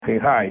Hey,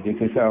 hi, this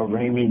is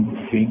Raymond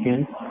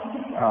Jenkins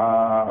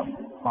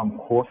from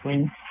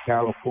Corcoran,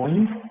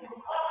 California,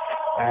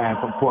 and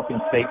from Corcoran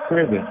State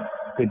Prison.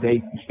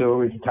 Today's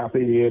story, the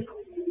topic is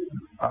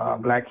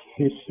Black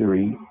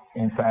history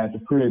inside the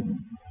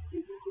prison.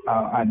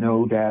 I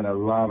know that a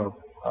lot of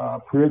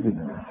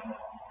prisoners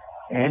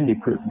and the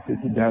prison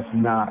system does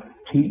not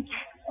teach,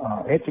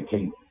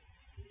 educate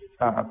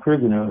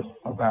prisoners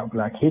about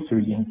Black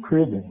history in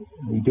prison.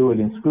 We do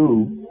it in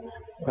school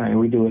and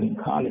we do it in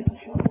college.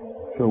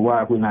 So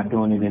why we're not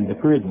doing it in the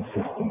prison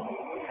system?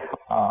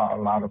 A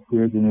lot of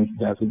prisoners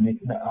doesn't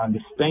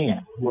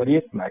understand what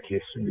is Black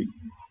history.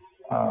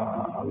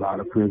 A lot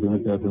of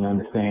prisoners doesn't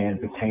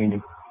understand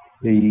pertaining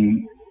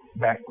the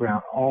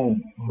background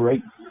on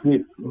race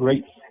in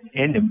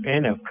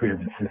the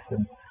prison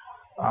system.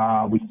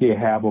 We still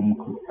have them,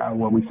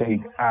 what we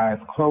say, eyes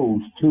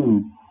closed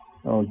to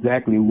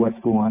exactly what's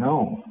going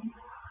on.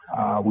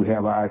 We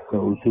have eyes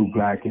closed to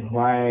Black and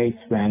white,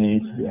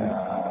 Spanish.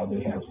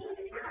 We have,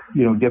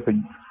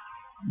 different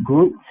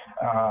groups,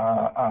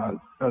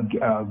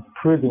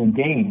 prison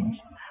gangs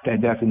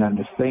that doesn't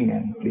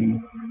understand the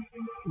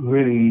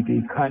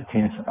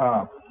contents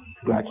of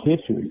Black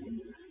history.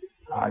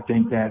 I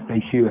think that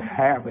they should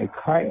have a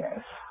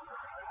class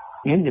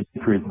in the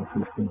prison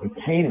system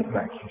pertaining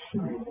Black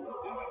history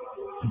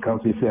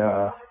because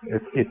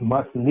it's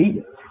much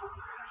needed.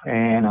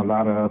 And a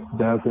lot of us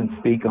doesn't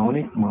speak on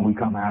it when we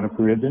come out of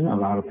prison. A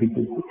lot of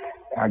people,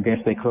 I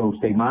guess they close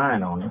their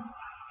mind on it.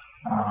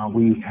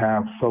 We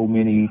have so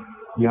many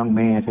young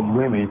men and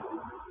women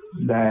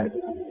that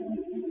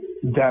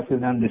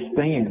doesn't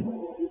understand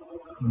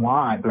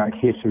why Black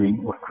history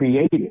was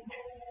created.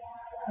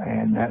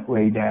 And that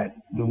way that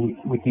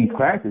with these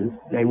classes,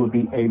 they will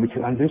be able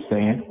to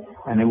understand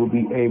and they will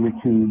be able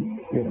to,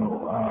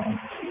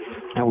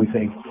 how we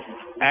say,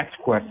 ask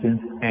questions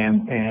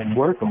and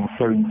work on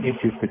certain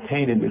issues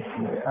pertaining to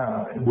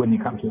when it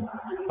comes to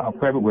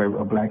February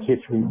of Black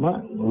History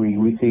Month.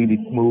 We see the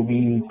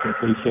movies that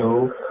they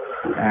show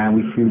and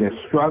we see the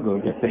struggle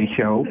that they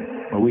show,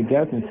 but we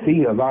doesn't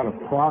see a lot of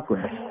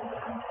progress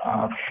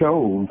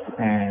shows,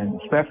 and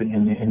especially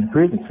in the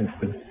prison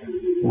system.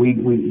 We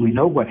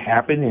know what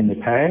happened in the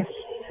past,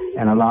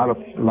 and a lot of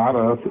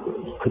us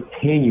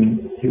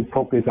continue to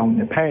focus on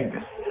the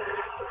past.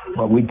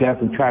 But we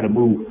definitely try to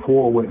move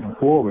forward and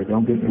forward.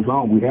 Don't get me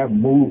wrong, we have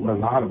moved a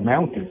lot of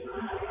mountains,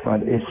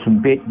 but it's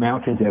some big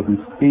mountains that we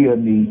still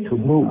need to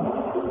move.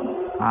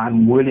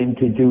 I'm willing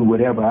to do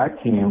whatever I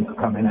can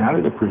coming out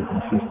of the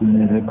prison system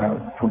in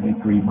about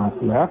 23 months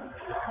left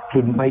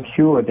to make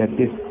sure that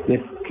this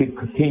can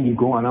continue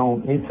going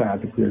on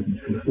inside the prison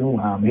system.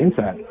 While I'm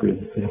inside the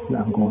prison system,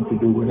 I'm going to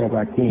do whatever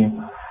I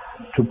can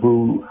to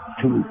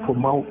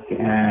promote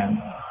and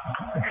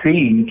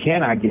see,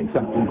 can I get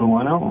something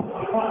going on?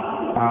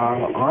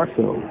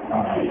 Also,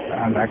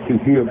 I'd like to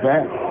hear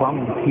back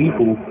from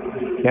people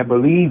that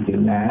believe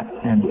in that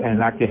and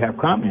like to have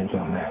comments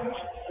on that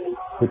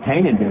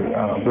pertaining to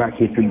Black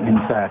history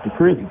inside the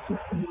prison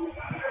system.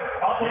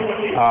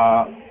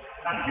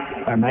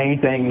 The main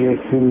thing is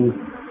to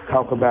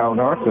talk about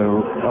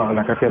also,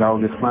 like I said, all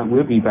this month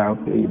will be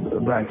about the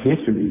Black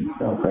history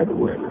of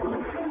February.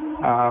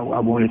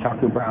 I want to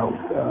talk about,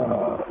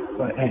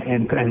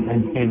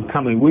 in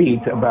coming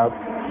weeks, about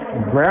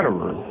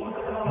veterans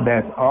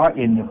that are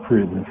in the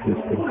prison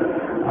system.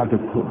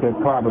 The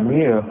problem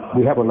is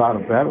we have a lot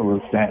of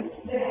veterans that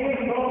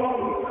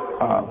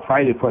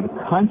fighted for the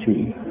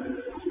country,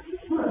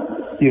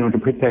 to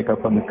protect us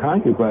from the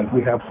country, but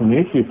we have some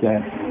issues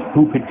that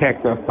who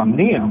protects us from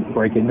them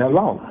breaking the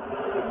law.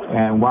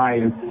 And why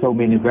is so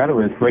many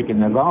veterans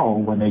breaking the law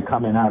when they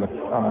coming out of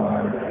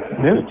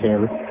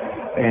military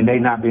and they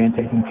not being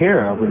taken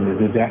care of?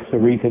 And that's the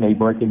reason they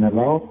breaking the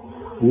law.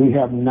 We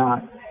have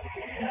not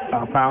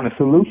found a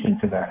solution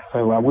to that.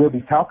 So I will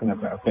be talking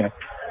about that.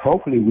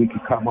 Hopefully we can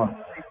come up.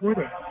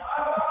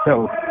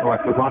 So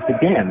once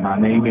again, my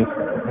name is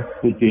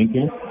Mr.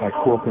 Jenkins at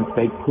Corcoran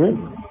State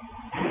Prison.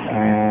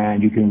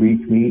 And you can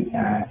reach me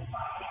at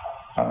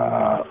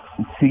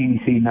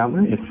CDC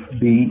number is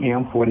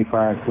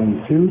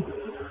BM4522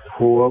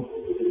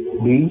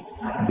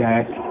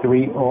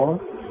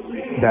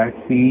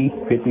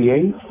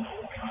 4B-3R-C58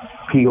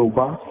 PO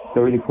Box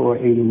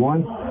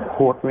 3481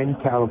 Corcoran,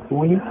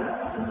 California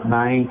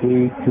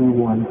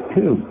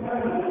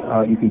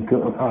 93212. You can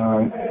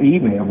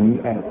email me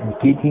at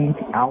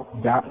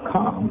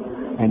gettingout.com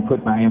and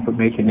put my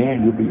information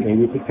in. You'll be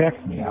able to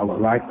text me. I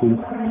would like to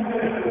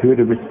hear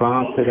the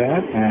response to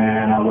that,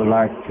 and I would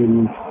like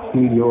to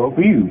see your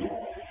views.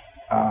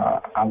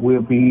 I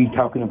will be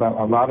talking about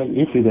a lot of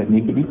issues that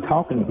need to be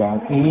talking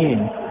about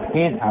in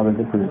and out of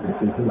the prison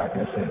system, like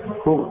I said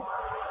before.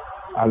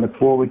 I look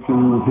forward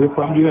to hear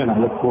from you, and I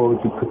look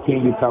forward to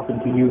continue talking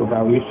to you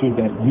about issues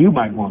that you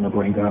might want to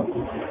bring up,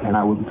 and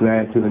I would be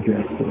glad to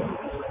address them.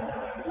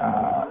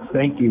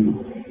 Thank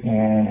you,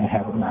 and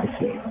have a nice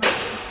day.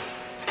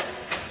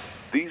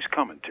 These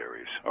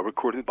commentaries are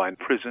recorded by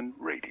Prison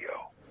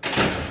Radio.